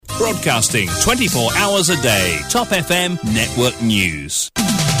Broadcasting 24 hours a day. Top FM Network News.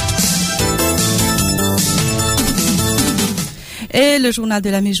 Et le journal de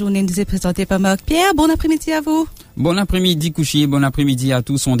la mi-journée nous est présenté par Marc Pierre. Bon après-midi à vous. Bon après-midi Kouchi, bon après-midi à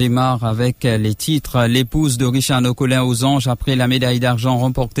tous. On démarre avec les titres. L'épouse de Richard Nocolin aux anges après la médaille d'argent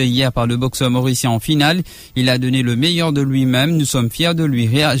remportée hier par le boxeur mauricien en finale. Il a donné le meilleur de lui-même. Nous sommes fiers de lui,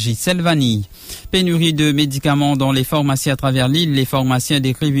 réagit Selvani. Pénurie de médicaments dans les pharmacies à travers l'île. Les pharmaciens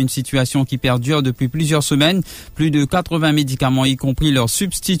décrivent une situation qui perdure depuis plusieurs semaines. Plus de 80 médicaments, y compris leurs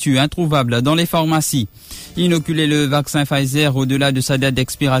substituts, introuvables dans les pharmacies. Inoculer le vaccin Pfizer au-delà de sa date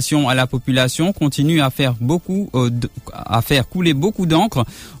d'expiration à la population continue à faire couler beaucoup d'encre.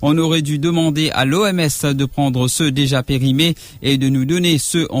 On aurait dû demander à l'OMS de prendre ceux déjà périmés et de nous donner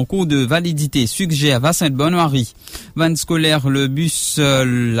ceux en cours de validité, suggère Vincent Bonnoiry. Van scolaire, la Bus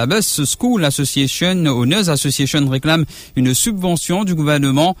School Association, Owners Association réclame une subvention du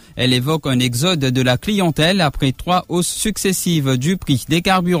gouvernement. Elle évoque un exode de la clientèle après 3 hausses successives du prix des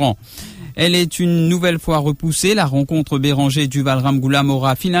carburants. Elle est une nouvelle fois repoussée. La rencontre Béranger Duval-Ramgoulam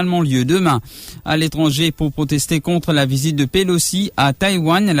aura finalement lieu demain. À l'étranger, pour protester contre la visite de Pelosi à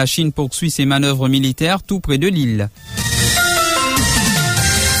Taïwan, la Chine poursuit ses manœuvres militaires tout près de l'île.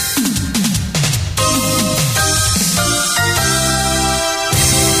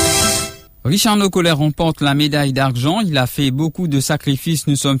 Richard Nocolin remporte la médaille d'argent. Il a fait beaucoup de sacrifices,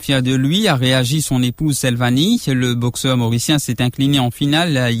 nous sommes fiers de lui, a réagi son épouse Selvani. Le boxeur mauricien s'est incliné en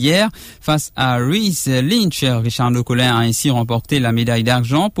finale hier face à Reece Lynch. Richard Nocolin a ainsi remporté la médaille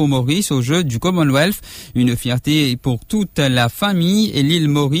d'argent pour Maurice aux Jeux du Commonwealth. Une fierté pour toute la famille et l'île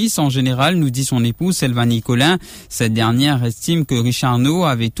Maurice en général, nous dit son épouse Selvani Colin. Cette dernière estime que Richard No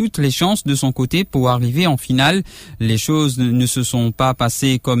avait toutes les chances de son côté pour arriver en finale. Les choses ne se sont pas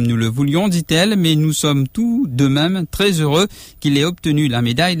passées comme nous le voulions, dit-elle, mais nous sommes tout de même très heureux qu'il ait obtenu la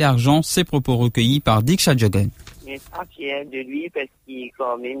médaille d'argent. Ces propos recueillis par Dick Shadjogan. Je suis très fier de lui parce qu'il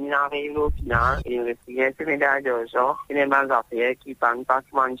est arrivé au final et il a reçu cette médaille d'argent. C'est une bonne affaire qui parle pas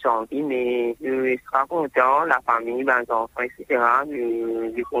souvent de champion, mais je suis content, la famille, les enfants, etc.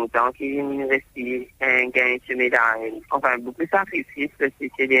 Je suis content qu'il ait reçu cette médaille. Enfin, beaucoup de sacrifices parce que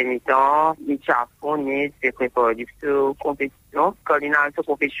ces derniers temps, il a fourni ses préparatifs de compétition. Quand il a cette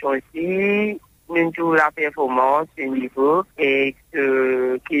compétition aussi, même toute la performance, le niveau, et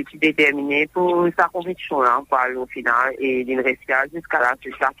qui est déterminé pour sa compétition là, pour aller au final, et il reste jusqu'à là.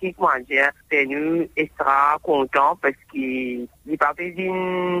 C'est ça qui, comment dire, c'est nous extra contents parce qu'il n'a pas fait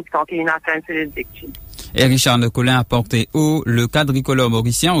sans qu'il n'a atteint ses objectifs. Et Richard Nocolin a porté haut le quadricolore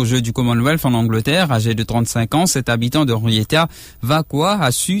mauricien aux Jeux du Commonwealth en Angleterre. Âgé de 35 ans, cet habitant de Henrietta Vacqua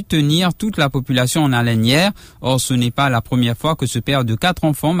a su tenir toute la population en haleine hier. Or, ce n'est pas la première fois que ce père de 4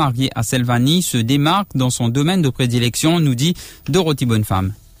 enfants marié à Selvani se démarque dans son domaine de prédilection, nous dit Dorothy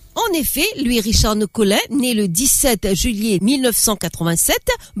Bonnefemme. En effet, lui, Richard Nocolin, né le 17 juillet 1987,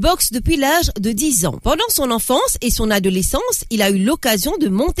 boxe depuis l'âge de 10 ans. Pendant son enfance et son adolescence, il a eu l'occasion de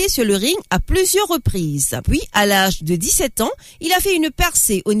monter sur le ring à plusieurs reprises. Puis, à l'âge de 17 ans, il a fait une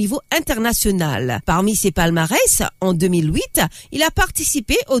percée au niveau international. Parmi ses palmarès, en 2008, il a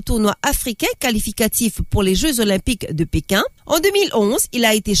participé au tournoi africain qualificatif pour les Jeux Olympiques de Pékin. En 2011, il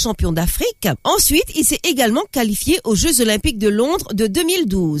a été champion d'Afrique. Ensuite, il s'est également qualifié aux Jeux Olympiques de Londres de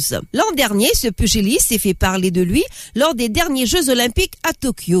 2012. L'an dernier, ce pugiliste s'est fait parler de lui lors des derniers Jeux Olympiques à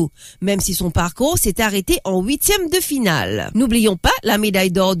Tokyo, même si son parcours s'est arrêté en 8e de finale. N'oublions pas la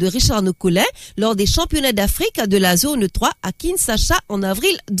médaille d'or de Richard Nocolin lors des championnats d'Afrique de la zone 3 à Kinshasa en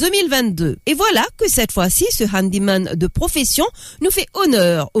avril 2022. Et voilà que cette fois-ci, ce handyman de profession nous fait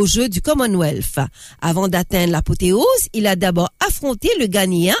honneur aux Jeux du Commonwealth. Avant d'atteindre l'apothéose, il a d'abord affronté le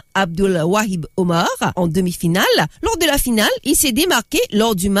Ghanéen Abdul Wahib Omar en demi-finale. Lors de la finale, il s'est démarqué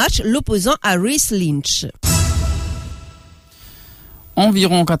lors du match l'opposant à Reece Lynch.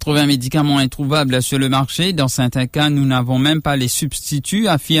 Environ 80 médicaments introuvables sur le marché. Dans certains cas, nous n'avons même pas les substituts,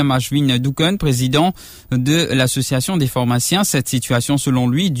 affirme Ashwin Dukun, président de l'association des pharmaciens. Cette situation, selon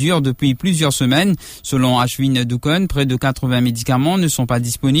lui, dure depuis plusieurs semaines. Selon Ashwin Dukun, près de 80 médicaments ne sont pas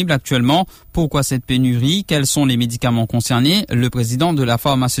disponibles actuellement. Pourquoi cette pénurie? Quels sont les médicaments concernés? Le président de la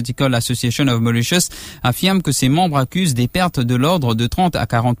Pharmaceutical Association of Mauritius affirme que ses membres accusent des pertes de l'ordre de 30 à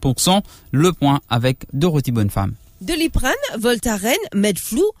 40%. Le point avec Dorothy Bonnefemme. Doliprane, Voltaren,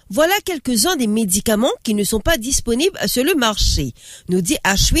 Medflu, voilà quelques-uns des médicaments qui ne sont pas disponibles sur le marché, nous dit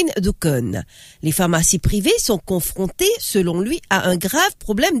Ashwin Dukun. Les pharmacies privées sont confrontées, selon lui, à un grave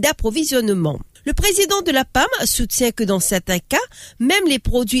problème d'approvisionnement. Le président de la PAM soutient que dans certains cas, même les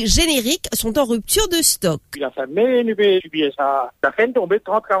produits génériques sont en rupture de stock. Il a fait, mais ça a fait tomber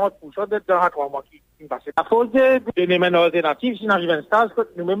 30-40% dans 3 mois. À force de donner une alternative, si on arrive à un stade,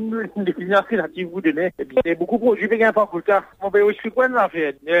 nous-mêmes, une alternative vous donnez. Et puis, c'est beaucoup de produits qui pas pour le cas. Mon père, je suis quoi, la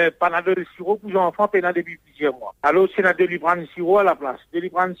fait? Panadol de sirop pour les enfants, pendant depuis plusieurs mois. Alors, c'est la de lui prendre sirop à la place. De lui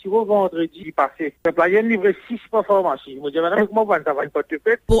prendre sirop vendredi passé. Le playeur livre 6 par pharmacie. Je me dis, madame, comment ça va, pas te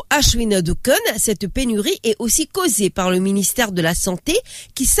faire? Pour Ashwin Dukan, cette pénurie est aussi causée par le ministère de la Santé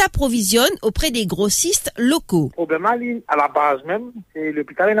qui s'approvisionne auprès des grossistes locaux. Le problème, à la base même, c'est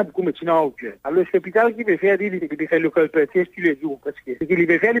l'hôpital, il y a beaucoup de médecins en cœur. Alors, l'hôpital qui veut faire, il veut faire le colportage tous les jours. Parce que ce qu'il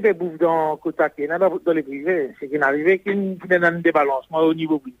veut faire, il veut bouffer dans Kotake, dans les privés. C'est qu'il n'arrive qu'il y a un débalancement au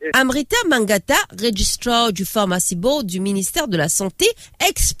niveau privé. Amrita Mangata, registrar du Pharmacy Board du ministère de la Santé,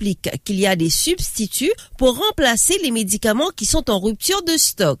 explique qu'il y a des substituts pour remplacer les médicaments qui sont en rupture de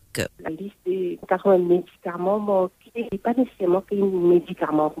stock. La liste des 40 médicaments manqués, c'est pas nécessairement qu'un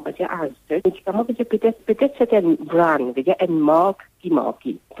médicament, on va dire, à un médicament, peut-être c'est un brand, c'est-à-dire une marque qui manque.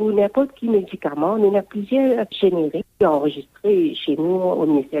 Pour n'importe quel médicament, on a plusieurs génériques enregistrés chez nous au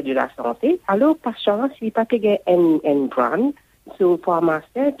ministère de la Santé. Alors, par chance, il n'y a pas un brand, ce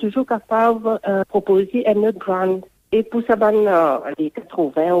pharmacien est toujours capable de proposer un autre brand. Et pour ça, les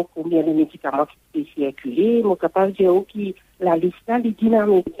 80 ou combien de médicaments qui sont circulés, on est capable de dire que la liste là, les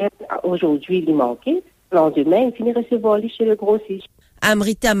dynamiques, aujourd'hui, il manquait. Le lendemain, il finit de recevoir chez le grossiste.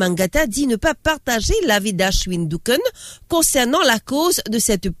 Amrita Mangata dit ne pas partager l'avis d'Ashwin Dukan concernant la cause de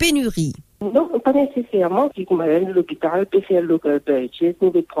cette pénurie. Non, pas nécessairement. Si vous m'avez l'hôpital, peut faire le budget,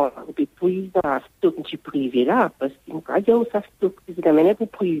 nous peut prendre, nous peut puiser dans la stock du privé là, parce qu'il nous a dit où ça stock, c'est la pour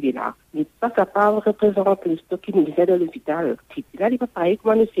privé là. Il n'est pas capable de représenter le stock qui nous vient de l'hôpital. Là, il n'est pas pareil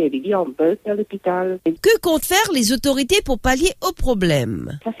comment nous servir en bulk à l'hôpital. Que comptent faire les autorités pour pallier au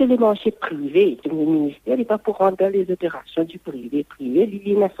problème? Ça, c'est les marchés privés. Le ministère n'est pas pour rendre les opérations du privé. Il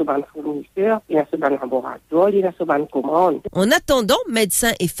y a un fournisseur, il y a un laboratoire, il y a une commande. En attendant,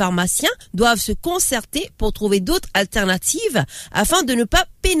 médecins et pharmaciens doivent se concerter pour trouver d'autres alternatives afin de ne pas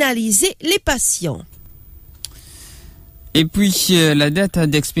pénaliser les patients. Et puis, la date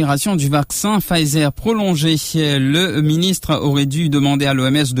d'expiration du vaccin Pfizer prolongée. Le ministre aurait dû demander à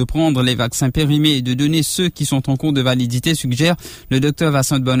l'OMS de prendre les vaccins périmés et de donner ceux qui sont en cours de validité, suggère le docteur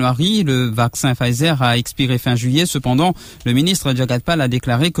Vasant Bonwari. Le vaccin Pfizer a expiré fin juillet. Cependant, le ministre Jagat Pal a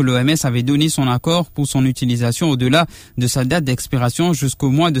déclaré que l'OMS avait donné son accord pour son utilisation au-delà de sa date d'expiration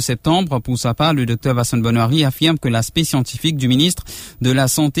jusqu'au mois de septembre. Pour sa part, le docteur Vasant Bonwari affirme que l'aspect scientifique du ministre de la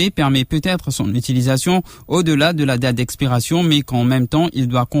Santé permet peut-être son utilisation au-delà de la date d'expiration, mais qu'en même temps, il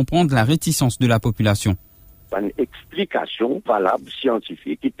doit comprendre la réticence de la population. Une explication valable,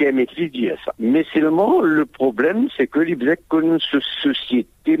 scientifique, qui permet de dire ça. Mais seulement, le problème, c'est que les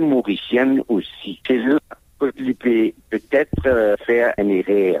société mauricienne aussi. C'est là qu'il peut peut-être faire une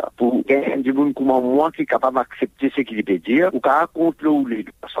erreur. Pour du monde comme moi qui est capable d'accepter ce qu'il peut dire, ou qu'à raconter ou les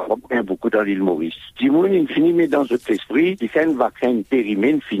deux, ça va beaucoup dans l'île Maurice. Du monde, il finit, mais dans notre esprit, il fait un vaccin périmé,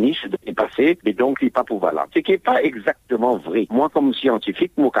 il finit, c'est passé, mais donc il n'est pas pour valable. Ce qui n'est pas exactement vrai. Moi, comme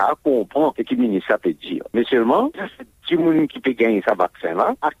scientifique, moi, qu'à comprendre ce qu'il ministre peut dire. Mais seulement, du monde qui peut gagner sa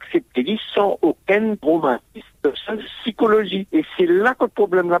vaccin-là, accepter sans aucun traumatisme de sa psychologie. Et c'est là que le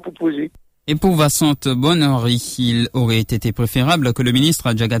problème-là pour poser. Et pour Vasant Bonwari, il aurait été préférable que le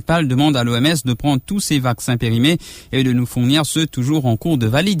ministre Jagat Pal demande à l'OMS de prendre tous ces vaccins périmés et de nous fournir ceux toujours en cours de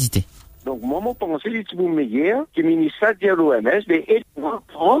validité. Donc, moi, je pense que c'est meilleur que le ministre dit à l'OMS, mais aide-moi,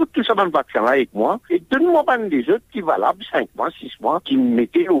 prends tout ça dans le vaccin-là avec moi, et donne-moi pas des autres qui valables 5 mois, 6 mois, qui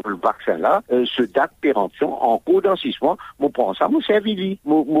mettaient le vaccin-là, ce date péremption en cours dans 6 mois. Moi, prends ça, moi, servi.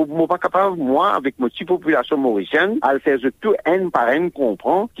 Moi, pas capable, moi, avec ma petite population mauricienne, à le faire de tout un par un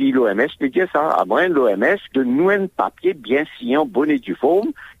comprend que l'OMS peut dire ça. À moins l'OMS de nous un papier bien signé en bonne et due forme,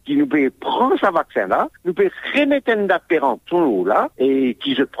 qui nous peut prendre ce vaccin-là, nous peut remettre une date péremption là, et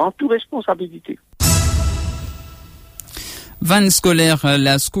qui se prend toute responsabilité. Van scolaire,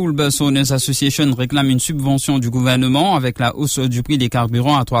 la School Bus Owners Association réclame une subvention du gouvernement avec la hausse du prix des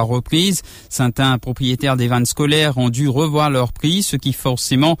carburants à 3 reprises. Certains propriétaires des vannes scolaires ont dû revoir leur prix, ce qui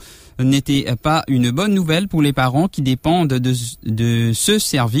forcément n'était pas une bonne nouvelle pour les parents qui dépendent de ce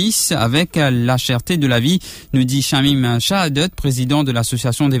service avec la cherté de la vie, nous dit Shamim Shahadat, président de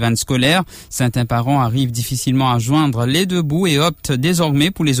l'association des vannes scolaires. Certains parents arrivent difficilement à joindre les deux bouts et optent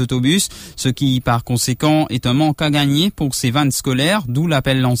désormais pour les autobus, ce qui par conséquent est un manque à gagner pour ces vannes scolaires, d'où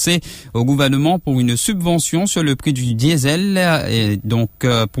l'appel lancé au gouvernement pour une subvention sur le prix du diesel. Et donc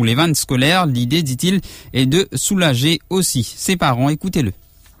pour les vannes scolaires, l'idée, dit-il, est de soulager aussi ces parents. Écoutez-le.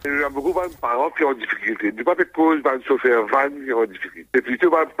 Il y a beaucoup de parents qui ont difficulté. Du pas de cause, de chauffeur van qui ont difficulté. C'est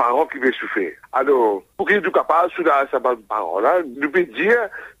plutôt les parents qui veulent souffrir. Alors, pour qu'ils soient capables, sous la parents-là, nous pouvons dire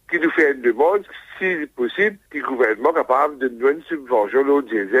qu'il nous fait une demande, si possible, que le gouvernement est capable de nous donner une subvention au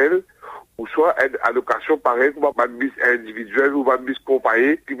diesel ou soit une allocation pareille comme un bis individuel ou un bis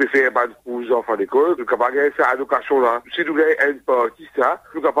compagnie qui peut faire pour les enfants d'école. Nous capable de faire allocation là. Si nous avons une partie ça,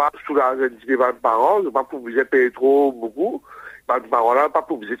 nous capable soulager les parents, nous pas pour vous payer trop beaucoup. Les parents là, pas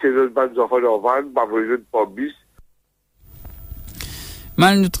pour vous aider les enfants d'enfants, pas pour les pas bis.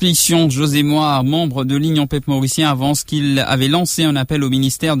 Malnutrition, José Moire, membre de l'Union PEP mauricien, avance qu'il avait lancé un appel au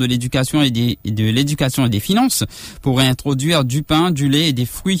ministère de l'Éducation et des Finances pour réintroduire du pain, du lait et des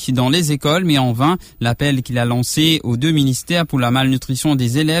fruits dans les écoles, mais en vain. L'appel qu'il a lancé aux deux ministères pour la malnutrition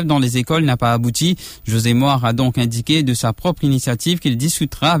des élèves dans les écoles n'a pas abouti. José Moire a donc indiqué de sa propre initiative qu'il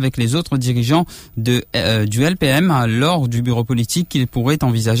discutera avec les autres dirigeants du LPM lors du bureau politique qu'il pourrait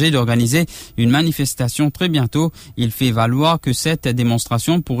envisager d'organiser une manifestation très bientôt. Il fait valoir que cette démonstration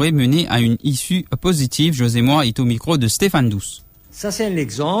pourrait mener à une issue positive. José Moire est au micro de Stéphane Douce. Ça, c'est un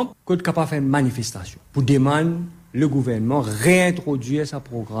exemple qu'on est capable de faire une manifestation pour demander le gouvernement réintroduire sa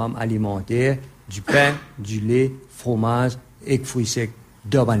programme alimentaire du pain, du lait, fromage et fruits secs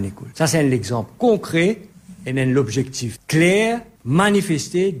dans l'école. Ça, c'est un exemple concret et un objectif clair,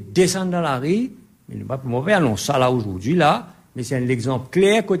 manifester, descendre dans la rue. Mais il n'est pas pour mauvais annoncer ça là aujourd'hui, là. Mais c'est un exemple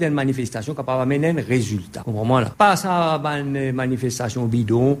clair côté une manifestation capable d'amener un résultat. Vraiment là. Pas ça, une manifestation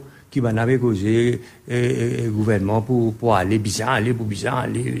bidon qui va n'avoir causé le gouvernement pour aller bizarre,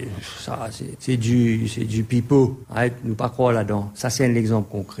 aller. Ça, c'est du pipeau. Arrête, nous pas croire là-dedans. Ça, c'est un exemple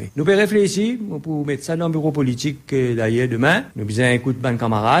concret. Nous pouvons réfléchir pour mettre ça dans le bureau politique d'ailleurs demain. Nous besoin écouter un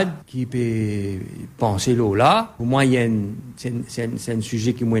camarade qui peut penser là. Pour moi, c'est un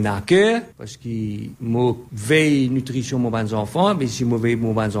sujet qui m'est à cœur parce que moi veille nutrition mon bons enfants, mais si moi veille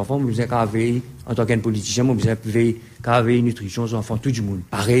mon bons enfants, moi besoin qu'à veiller en tant qu'un politicien, moi besoin veiller qu'à veiller nutrition aux enfants tout du monde.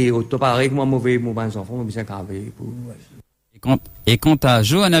 Pareil que moi veille mon bons enfants, moi besoin qu'à veiller pour. Et quant à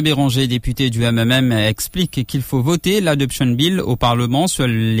Johanna Béranger, députée du MMM, explique qu'il faut voter l'Adoption Bill au Parlement sur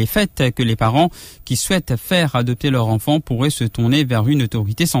les faits que les parents qui souhaitent faire adopter leur enfant pourraient se tourner vers une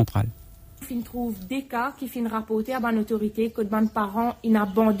autorité centrale. On trouve des cas qui finissent rapporter à une autorité que les parents ils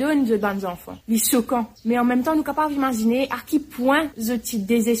abandonnent les enfants. Ils choquant. Mais en même temps, nous sommes capables d'imaginer à quel point ils sont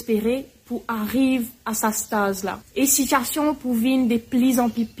désespérés pour arriver à ce stade-là. Et situation pour venir de plus en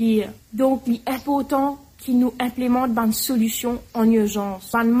plus pire. Donc, il est important qui nous implémente une solution en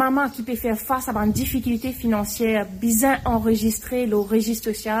urgence. Une maman qui peut faire face à une difficulté financière, bien enregistrer le registre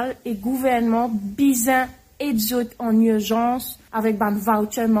social et gouvernement bien aide en urgence avec un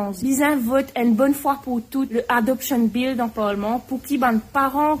voucher mensuel. Bien vote une bonne fois pour toutes le Adoption Bill dans le Parlement pour qui les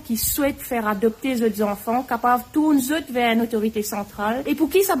parents qui souhaitent faire adopter les enfants capables de tourner vers une autorité centrale et pour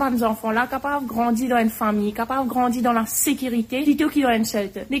qui ces enfants-là capables de grandir dans une famille, capables de grandir dans la sécurité plutôt qu'ils dans une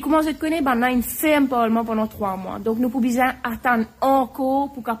shelter. Mais comment je te connais, on a une ferme Parlement pendant 3 mois. Donc nous pouvons bien attendre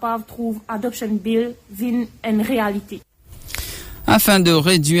encore pour capable de trouver Adoption Bill une réalité. Afin de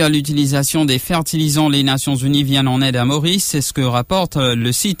réduire l'utilisation des fertilisants, les Nations Unies viennent en aide à Maurice. C'est ce que rapporte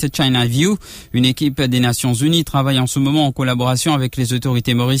le site China View. Une équipe des Nations Unies travaille en ce moment en collaboration avec les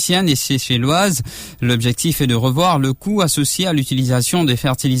autorités mauriciennes et seychelloises. L'objectif est de revoir le coût associé à l'utilisation des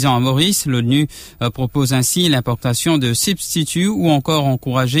fertilisants à Maurice. L'ONU propose ainsi l'importation de substituts ou encore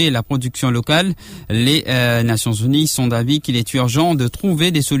encourager la production locale. Les Nations Unies sont d'avis qu'il est urgent de trouver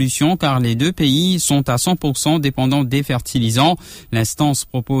des solutions car les deux pays sont à 100% dépendants des fertilisants. L'instance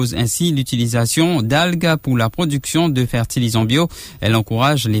propose ainsi l'utilisation d'algues pour la production de fertilisants bio. Elle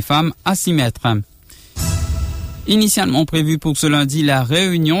encourage les femmes à s'y mettre. Initialement prévu pour ce lundi, la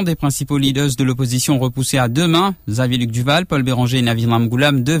réunion des principaux leaders de l'opposition repoussée à demain. Xavier-Luc Duval, Paul Béranger et Nabil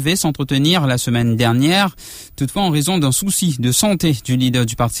Ramgoulam devaient s'entretenir la semaine dernière. Toutefois, en raison d'un souci de santé du leader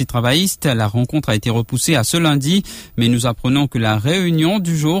du Parti travailliste, la rencontre a été repoussée à ce lundi. Mais nous apprenons que la réunion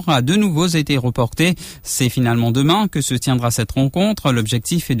du jour a de nouveau été reportée. C'est finalement demain que se tiendra cette rencontre.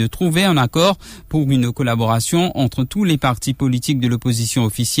 L'objectif est de trouver un accord pour une collaboration entre tous les partis politiques de l'opposition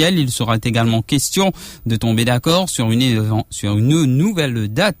officielle. Il sera également question de tomber d'accord sur une nouvelle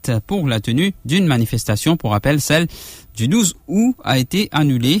date pour la tenue d'une manifestation. Pour rappel, celle du 12 août a été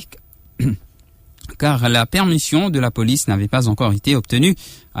annulée car la permission de la police n'avait pas encore été obtenue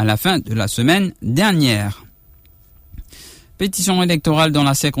à la fin de la semaine dernière. Pétition électorale dans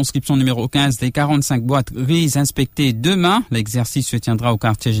la circonscription numéro 15 des 45 boîtes grises inspectées demain. L'exercice se tiendra au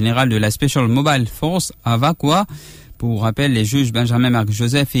quartier général de la Special Mobile Force à Vakwa. Pour rappel, les juges Benjamin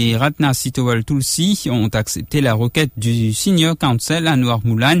Mark-Joseph et Ratna Sitowal Tulsi ont accepté la requête du Senior Counsel Anwar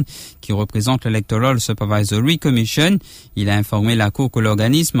Moulan, qui représente l'Electoral Supervisory Commission. Il a informé la Cour que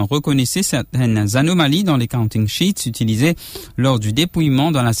l'organisme reconnaissait certaines anomalies dans les counting sheets utilisés lors du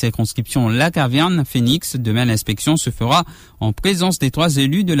dépouillement dans la circonscription La Caverne Phoenix. Demain, l'inspection se fera en présence des 3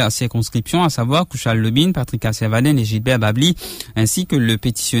 élus de la circonscription, à savoir Kouchal Lobine, Patrick Assiavaden et Gilbert Babli, ainsi que le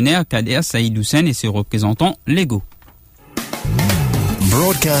pétitionnaire Kader Saïd Hussein et ses représentants légaux.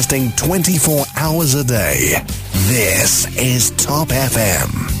 Broadcasting 24 hours a day. This is Top FM.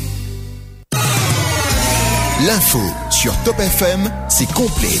 L'info sur Top FM, c'est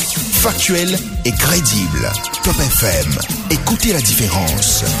complet, factuel et crédible. Top FM, écoutez la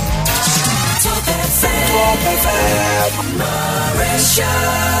différence. Top FM,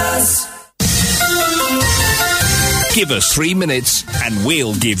 Mauritius. Give us 3 minutes and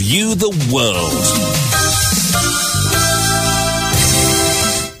we'll give you the world.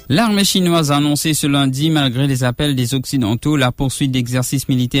 L'armée chinoise a annoncé ce lundi, malgré les appels des Occidentaux, la poursuite d'exercices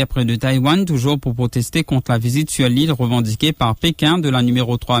militaires près de Taïwan, toujours pour protester contre la visite sur l'île revendiquée par Pékin de la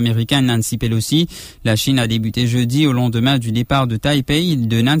numéro 3 américaine Nancy Pelosi. La Chine a débuté jeudi, au lendemain du départ de Taipei,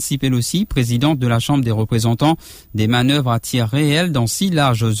 de Nancy Pelosi, présidente de la Chambre des représentants, des manœuvres à tir réel dans 6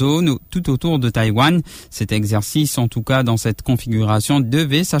 larges zones tout autour de Taïwan. Cet exercice, en tout cas dans cette configuration,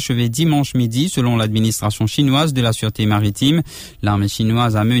 devait s'achever dimanche midi, selon l'administration chinoise de la sûreté maritime. L'armée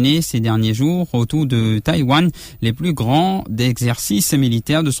chinoise a mené ces derniers jours autour de Taïwan les plus grands exercices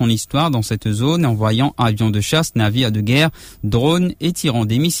militaires de son histoire dans cette zone, envoyant avions de chasse, navires de guerre, drones et tirant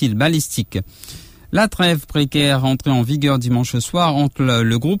des missiles balistiques. La trêve précaire entrée en vigueur dimanche soir entre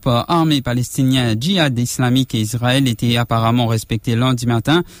le groupe armé palestinien Djihad islamique et Israël était apparemment respectée lundi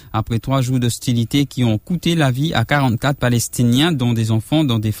matin après 3 jours d'hostilité qui ont coûté la vie à 44 Palestiniens, dont des enfants,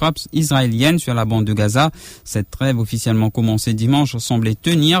 dans des frappes israéliennes sur la bande de Gaza. Cette trêve officiellement commencée dimanche semblait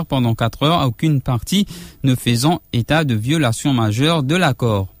tenir pendant 4 heures, aucune partie ne faisant état de violation majeure de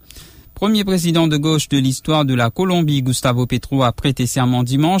l'accord. Premier président de gauche de l'histoire de la Colombie, Gustavo Petro, a prêté serment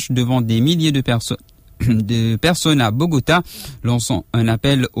dimanche devant des milliers de personnes à Bogota, lançant un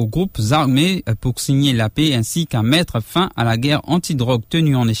appel aux groupes armés pour signer la paix ainsi qu'à mettre fin à la guerre antidrogue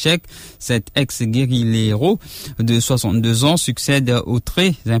tenue en échec. Cet ex-guérillero de 62 ans succède au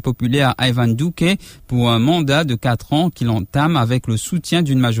très impopulaire Ivan Duque pour un mandat de 4 ans qu'il entame avec le soutien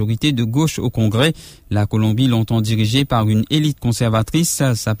d'une majorité de gauche au Congrès. La Colombie, longtemps dirigée par une élite conservatrice,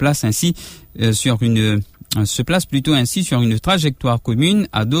 se place plutôt ainsi sur une trajectoire commune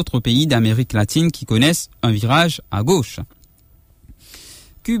à d'autres pays d'Amérique latine qui connaissent un virage à gauche.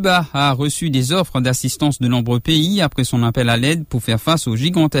 Cuba a reçu des offres d'assistance de nombreux pays après son appel à l'aide pour faire face au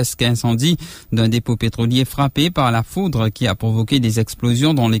gigantesque incendie d'un dépôt pétrolier frappé par la foudre qui a provoqué des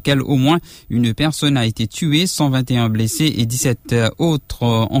explosions dans lesquelles au moins une personne a été tuée, 121 blessés et 17 autres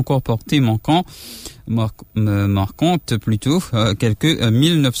encore portés marquantes plutôt. Quelques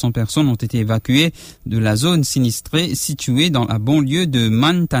 1900 personnes ont été évacuées de la zone sinistrée située dans la banlieue de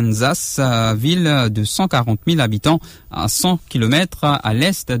Matanzas, ville de 140 000 habitants à 100 km à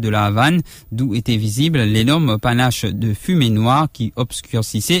l'est de la Havane, d'où était visible l'énorme panache de fumée noire qui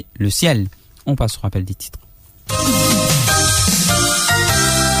obscurcissait le ciel. On passe au rappel des titres.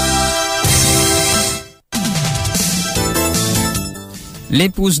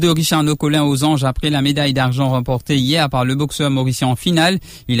 L'épouse de Richard Nocolin aux anges après la médaille d'argent remportée hier par le boxeur mauricien en finale.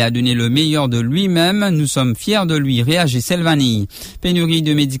 Il a donné le meilleur de lui-même. Nous sommes fiers de lui, réagit Selvani. Pénurie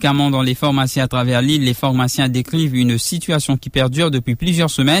de médicaments dans les pharmacies à travers l'île. Les pharmaciens décrivent une situation qui perdure depuis plusieurs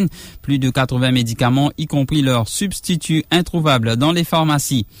semaines. Plus de 80 médicaments, y compris leurs substituts introuvables dans les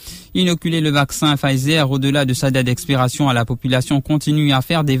pharmacies. Inoculer le vaccin Pfizer au-delà de sa date d'expiration à la population continue à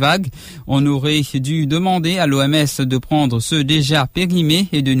faire des vagues. On aurait dû demander à l'OMS de prendre ceux déjà périmés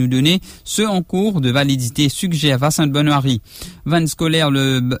et de nous donner ceux en cours de validité, suggère Vincent Benoît. Van scolaire,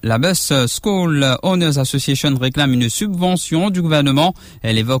 la Bus School Owners Association réclame une subvention du gouvernement.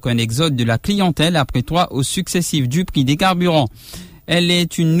 Elle évoque un exode de la clientèle après 3 hausses successives du prix des carburants. Elle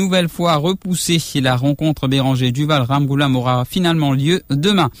est une nouvelle fois repoussée. La rencontre Béranger Duval-Ramgoolam aura finalement lieu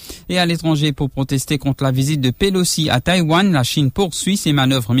demain. Et à l'étranger, pour protester contre la visite de Pelosi à Taïwan, la Chine poursuit ses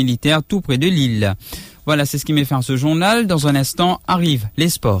manœuvres militaires tout près de l'île. Voilà, c'est ce qui met fin à ce journal. Dans un instant, arrivent les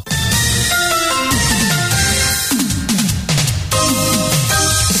sports.